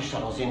start the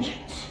shuttle's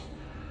engines.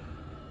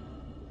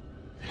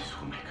 This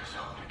will make us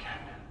whole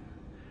again.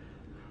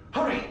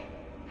 Hurry!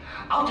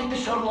 I'll take the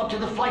shuttle up to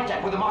the flight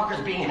deck where the marker's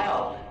being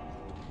held.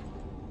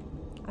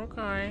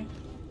 Okay.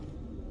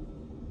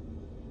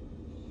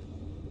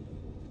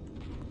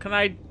 Can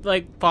I,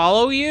 like,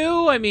 follow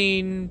you? I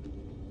mean...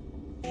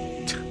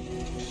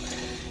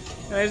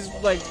 Can I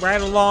just, like,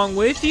 ride along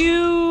with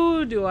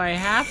you? Do I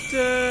have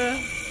to...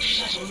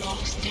 Shuttle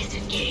locks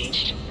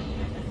disengaged.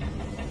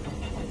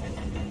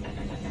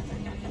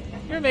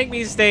 You're gonna make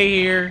me stay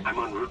here. I'm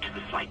en route to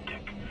the flight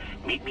deck.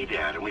 Meet me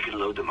there and we can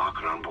load the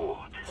marker on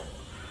board.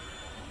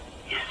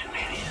 Yes,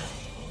 Amelia.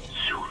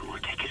 Soon we'll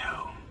take it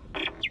home.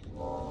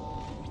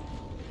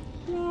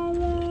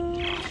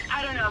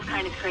 I don't know if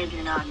Kine is crazy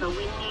or not, but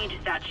we need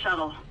that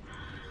shuttle.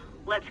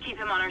 Let's keep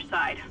him on our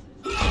side.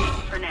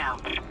 For now.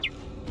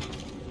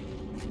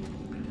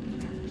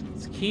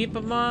 Let's keep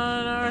him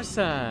on our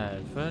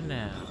side for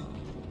now.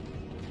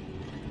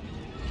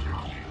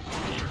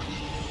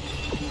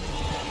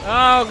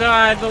 Oh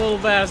god, the little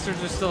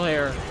bastards are still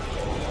here.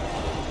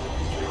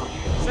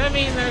 that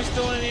mean they're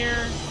still in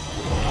here?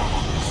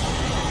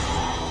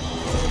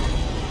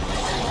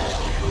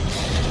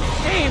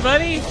 Hey,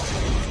 buddy!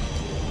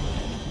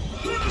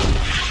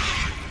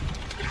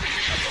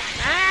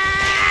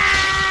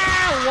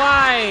 Ah!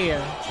 Why?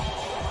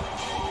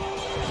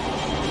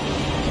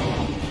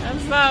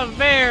 That's not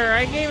fair.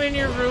 I came in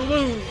here for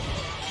loot.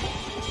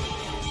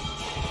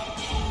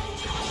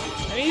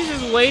 And he's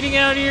just waiting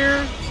out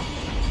here?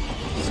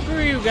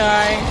 Screw you,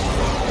 guy.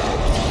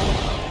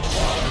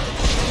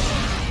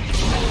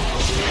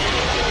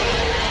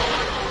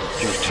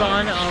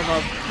 Son of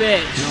a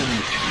bitch.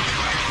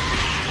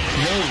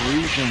 No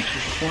reason to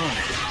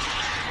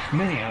fight.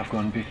 Many have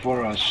gone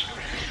before us,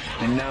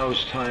 and now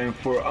it's time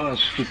for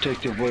us to take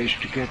the voyage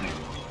together.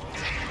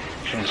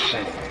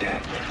 Transcend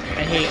death.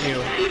 I hate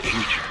you.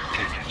 Future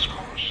take its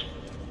course.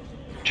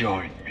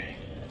 Join me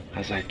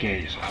as I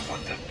gaze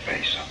upon the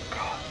face of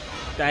God.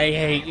 I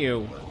hate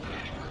you.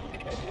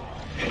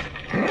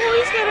 Oh,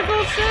 he's got a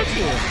gold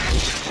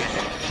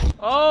statue.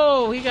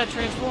 Oh, he got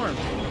transformed.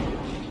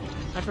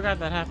 I forgot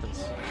that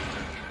happens.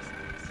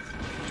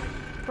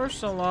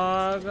 Personal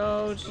log.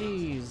 Oh,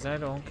 jeez. I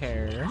don't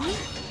care.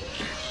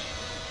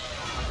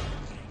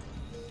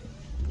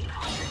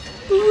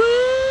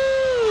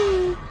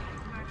 Woo!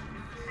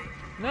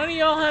 None of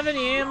y'all have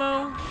any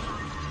ammo?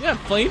 You have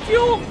flame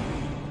fuel?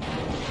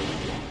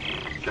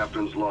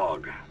 Captain's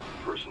log.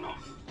 Personal.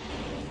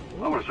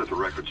 I want to set the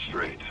record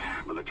straight.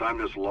 By the time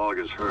this log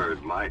is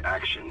heard, my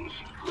actions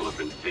will have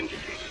been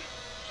vindicated.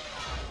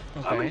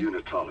 Okay. I'm a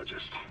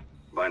unitologist.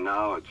 By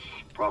now, it's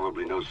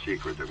probably no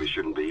secret that we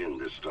shouldn't be in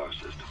this star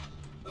system.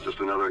 Just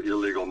another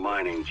illegal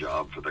mining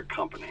job for the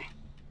company.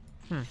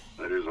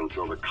 That is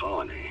until the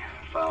colony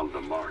found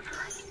the marker.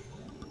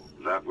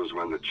 That was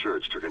when the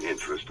church took an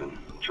interest and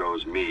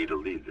chose me to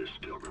lead this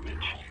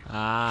pilgrimage.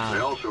 Ah. They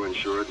also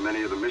ensured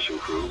many of the mission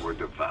crew were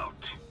devout.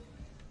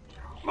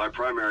 My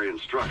primary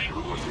instruction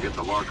was to get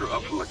the marker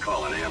up from the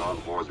colony and on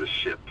board the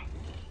ship.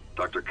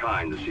 Dr.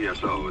 Kine, the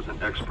CSO, is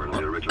an expert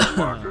on the original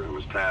marker and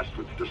was tasked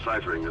with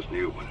deciphering this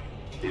new one.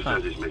 He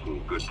says he's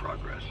making good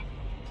progress.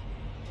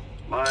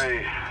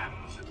 My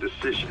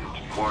decision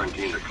to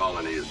quarantine the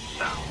colony is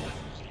sound.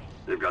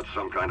 They've got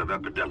some kind of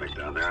epidemic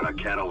down there, and I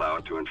can't allow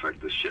it to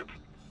infect the ship.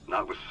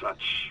 Not with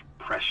such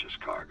precious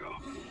cargo.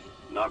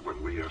 Not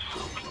when we are so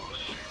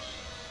close.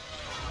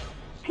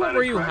 What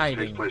were you Planet Crash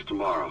hiding? takes place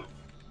tomorrow.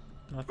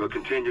 Nothing. We'll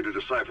continue to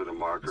decipher the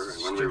marker,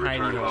 and when we Still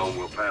return hiding home, away.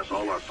 we'll pass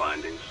all our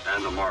findings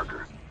and the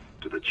marker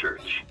to the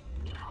church.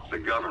 The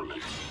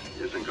government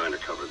isn't going to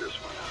cover this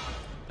one up.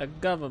 The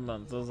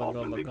government isn't All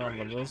gonna be cover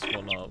praised. this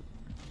one up.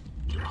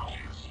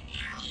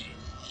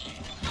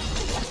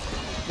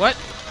 What?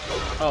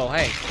 Oh,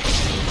 hey.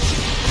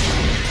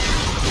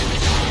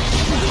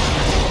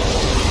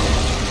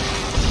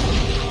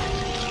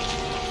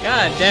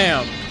 God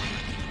damn.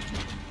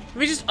 Let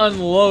me just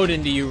unload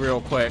into you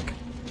real quick.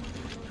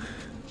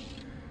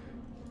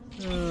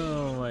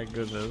 Oh my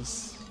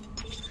goodness.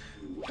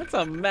 That's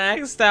a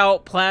maxed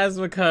out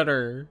plasma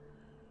cutter.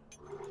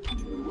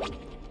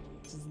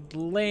 Just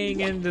laying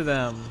into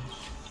them.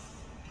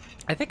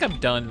 I think I'm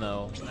done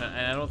though.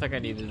 I don't think I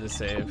needed to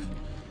save.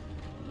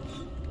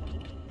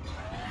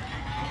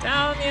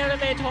 Down the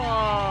elevator!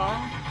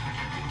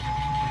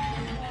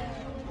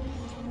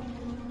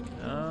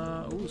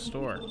 Ooh,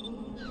 store.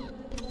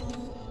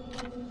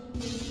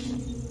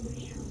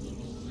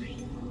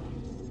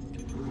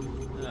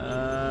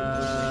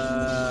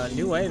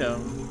 New item.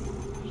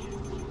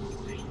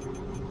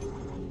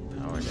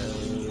 Power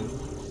node.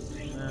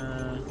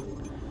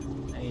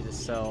 I need to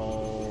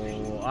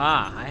sell.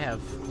 I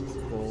have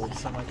gold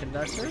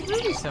semiconductor,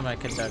 ruby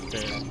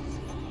semiconductor.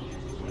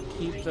 I'll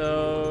keep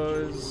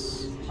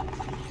those.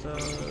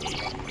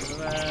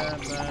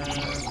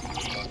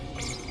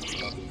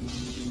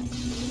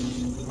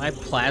 My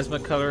plasma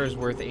color is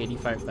worth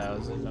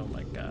 85,000. Oh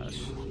my gosh.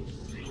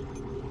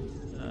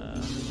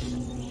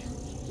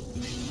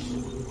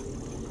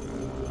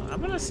 I'm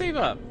gonna save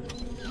up.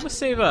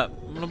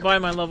 I'm gonna buy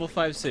my level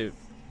 5 suit.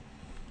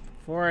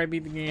 Before I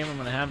beat the game, I'm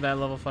gonna have that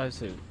level 5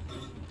 suit.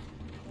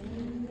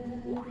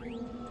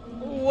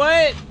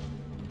 What?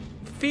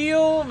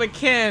 Feel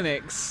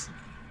mechanics.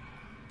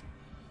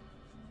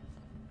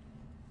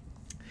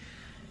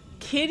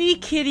 Kitty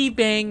kitty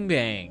bang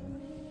bang.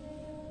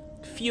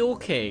 Fuel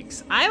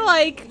cakes. I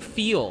like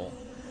feel.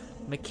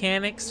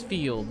 Mechanics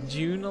Field,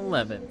 June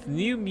 11th.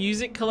 New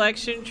music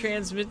collection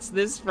transmits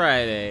this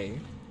Friday.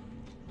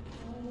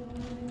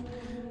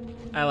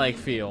 I like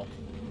feel.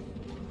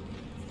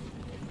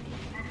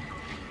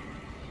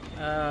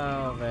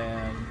 Oh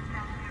man.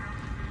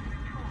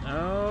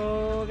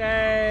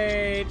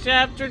 Okay,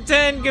 chapter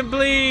 10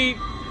 complete.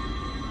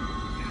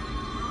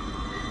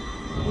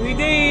 We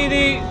did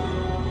it.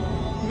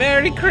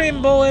 Merry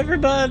Crimble,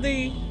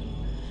 everybody.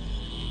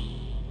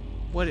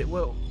 What?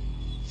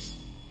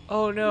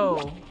 Oh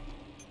no.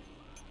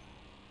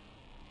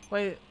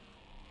 Wait.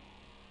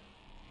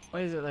 Why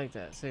is it like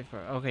that? Safe for.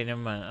 Okay,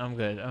 never mind. I'm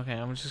good. Okay,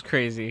 I'm just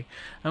crazy.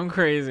 I'm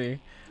crazy.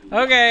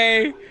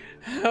 Okay.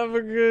 Have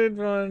a good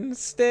one.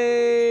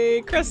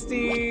 Stay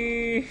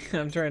crusty.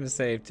 I'm trying to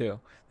save too.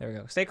 There we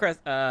go. Stay crust.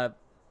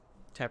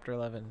 Chapter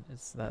 11.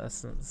 It's not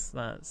us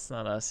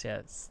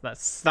yet.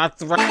 It's not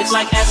the right. It's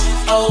like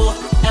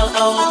SOLOSOLOSOLO.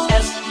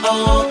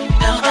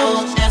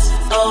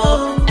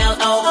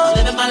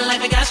 Living my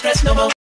life, I got stress no more.